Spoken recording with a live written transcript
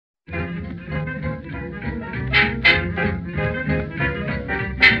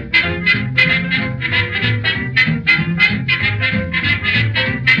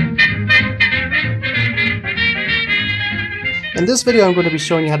this video I'm going to be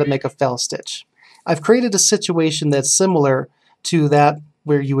showing you how to make a fell stitch. I've created a situation that's similar to that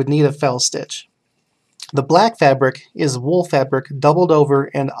where you would need a fell stitch. The black fabric is wool fabric doubled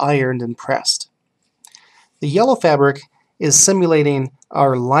over and ironed and pressed. The yellow fabric is simulating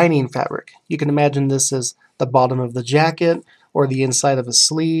our lining fabric. You can imagine this as the bottom of the jacket or the inside of a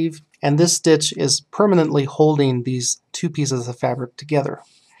sleeve, and this stitch is permanently holding these two pieces of fabric together.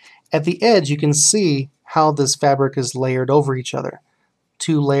 At the edge you can see how this fabric is layered over each other.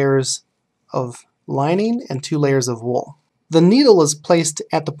 2 layers of lining and 2 layers of wool. The needle is placed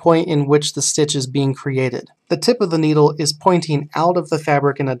at the point in which the stitch is being created. The tip of the needle is pointing out of the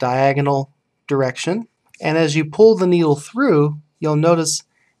fabric in a diagonal direction, and as you pull the needle through, you'll notice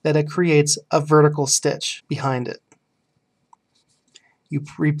that it creates a vertical stitch behind it. You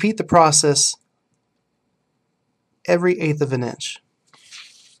repeat the process every 1/8 of an inch.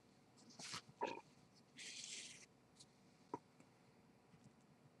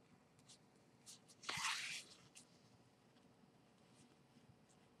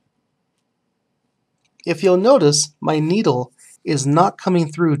 If you'll notice, my needle is not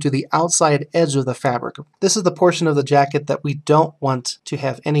coming through to the outside edge of the fabric. This is the portion of the jacket that we don't want to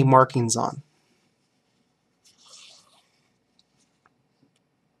have any markings on.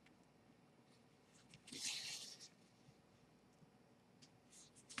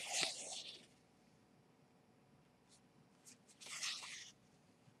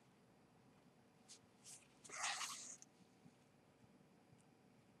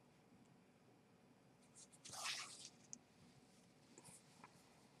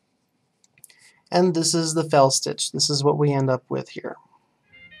 And this is the fell stitch. This is what we end up with here.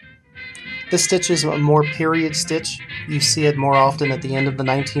 This stitch is a more period stitch. You see it more often at the end of the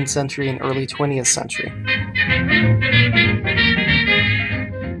 19th century and early 20th century.